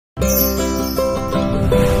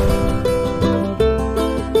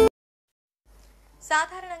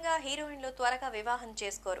సాధారణంగా హీరోయిన్లు త్వరగా వివాహం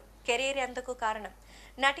చేసుకోరు. కెరీర్ ఎందుకు కారణం.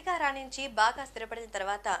 నటిగా రాణించి బాగా స్థిరపడిన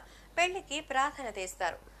తర్వాత పెళ్లికి ప్రాధాన్యత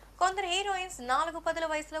ఇస్తారు. కొందరు హీరోయిన్స్ 4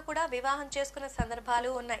 వయసులో కూడా వివాహం చేసుకున్న సందర్భాలు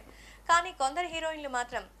ఉన్నాయి. కానీ కొందరు హీరోయిన్లు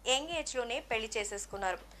మాత్రం యంగ్ ఏజ్ లోనే పెళ్లి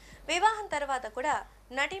చేసేసుకున్నారు. వివాహం తర్వాత కూడా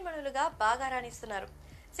నటీమణులుగా బాగా రాణిస్తున్నారు.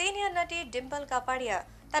 సీనియర్ నటి డింపుల్ కపాడియా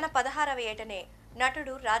తన 16వ ఏటనే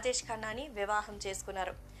నటుడు రాజేష్ ఖన్నాని వివాహం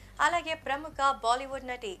చేసుకున్నారు. అలాగే ప్రముఖ బాలీవుడ్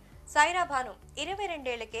నటి సైరా భాను 22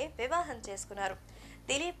 ఏళ్లకే వివాహం చేసుకున్నారు.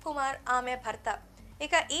 దిలీప్ కుమార్ ఆమె భర్త.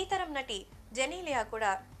 ఇక ఈ తరం నటి జెనీలియా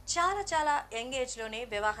కూడా చాలా యంగ్ ఏజ్ లోనే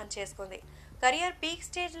వివాహం చేసుకుంది. కెరియర్ పీక్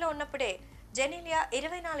స్టేజ్ లో ఉన్నప్పుడే జెనీలియా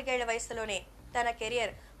 24 ఏళ్ల వయసులోనే తన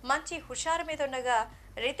కెరియర్ మంచి హుషారు మీద ఉండగా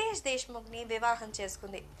రితేష్ దేశ్ముఖ్ ని వివాహం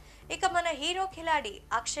చేసుకుంది. ఇక మన హీరో ఖిలాడి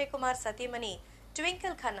అక్షయ్ కుమార్ సతీమణి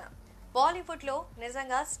ట్వింకిల్ ఖన్నా బాలీవుడ్ లో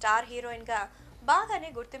నిజంగా స్టార్ హీరోయిన్ గా బాగానే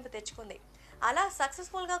గుర్తింపు తెచ్చుకుంది. అలా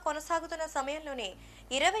సక్సెస్ఫుల్ గా కొనసాగుతున్న సమయంలోనే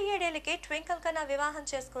 27 ఏళ్లకే ట్వింకిల్ ఖన్నా వివాహం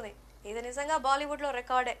చేసుకుంది. ఇది నిజంగా బాలీవుడ్ లో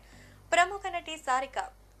రికార్డే. ప్రముఖ నటి సారిక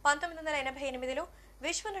 1988లో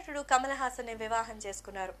విశ్వనటుడు కమల్ హాసన్ ని వివాహం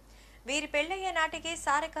చేసుకున్నారు. వీరి పెళ్లయ్యే నాటికి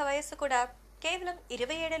సారిక వయస్సు కూడా కేవలం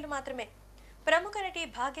 27 ఏళ్లు మాత్రమే. ప్రముఖ నటి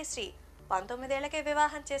భాగ్యశ్రీ 19 ఏళ్లకే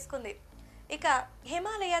వివాహం చేసుకుంది. ఇక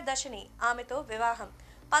హిమాలయ దర్శిని ఆమెతో వివాహం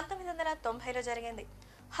 1990లో జరిగింది.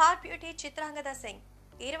 హాట్ బ్యూటీ చిత్రాంగద సింగ్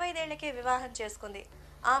 25 ఏళ్లకే వివాహం చేసుకుంది.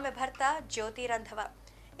 ఆమె భర్త జ్యోతి రంధవ.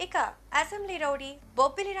 ఇక అసెంబ్లీ రౌడీ,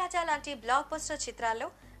 బొబ్బిలి రాజా లాంటి బ్లాక్ బస్టర్ చిత్రాల్లో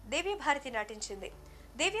దివ్య భారతి నటించింది.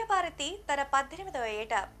 దివ్య భారతి తన 18వ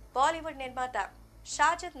ఏట బాలీవుడ్ నిర్మాత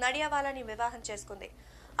షాజద్ నడియావాలాని వివాహం చేసుకుంది.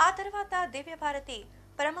 ఆ తర్వాత దివ్య భారతి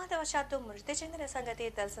ప్రమాదవశాత్తు మృతి చెందిన సంగతి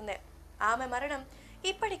తెలిసిందే. ఆమె మరణం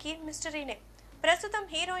ఇప్పటికీ మిస్టరీనే. ప్రస్తుతం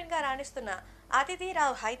హీరోయిన్ గా రాణిస్తున్న అదితి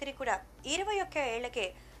రావ్ హైదరి కూడా 21 ఏళ్లకే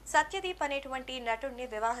సత్యదీప్ అనేటువంటి నటుడిని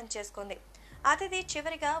వివాహం చేసుకుంది. అతిథి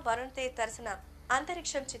చివరిగా వరుణ్ తేజ్ తరసిన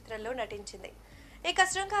అంతరిక్షం చిత్రంలో నటించింది. ఇక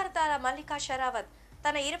శృంగార తార మల్లికా షరావత్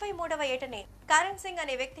తన 23వ ఏటనే కరణ్ సింగ్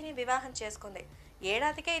అనే వ్యక్తిని వివాహం చేసుకుంది.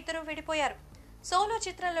 ఏడాదికే ఇద్దరు విడిపోయారు. సోలో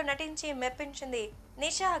చిత్రంలో నటించి మెప్పించింది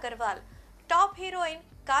నిషా అగర్వాల్. టాప్ హీరోయిన్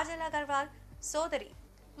కాజల్ అగర్వాల్ సోదరి.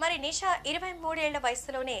 మరి నిషా 23 ఏళ్ల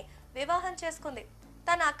వయసులోనే వివాహం చేసుకుంది.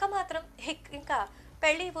 తన అక్క మాత్రం ఇంకా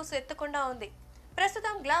పెళ్లి ఊసు ఎత్తకుండా ఉంది.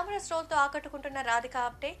 ప్రస్తుతం గ్లామరస్ రోల్ తో ఆకట్టుకుంటున్న రాధిక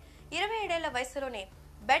ఆప్టే 27 ఏళ్ల వయసులోనే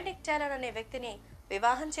బెండిక్ టైలర్ అనే వ్యక్తిని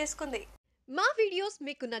వివాహం చేసుకుంది. మా వీడియోస్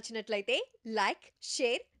మీకు నచ్చినట్లయితే లైక్,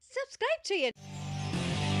 షేర్, సబ్స్క్రైబ్ చేయండి.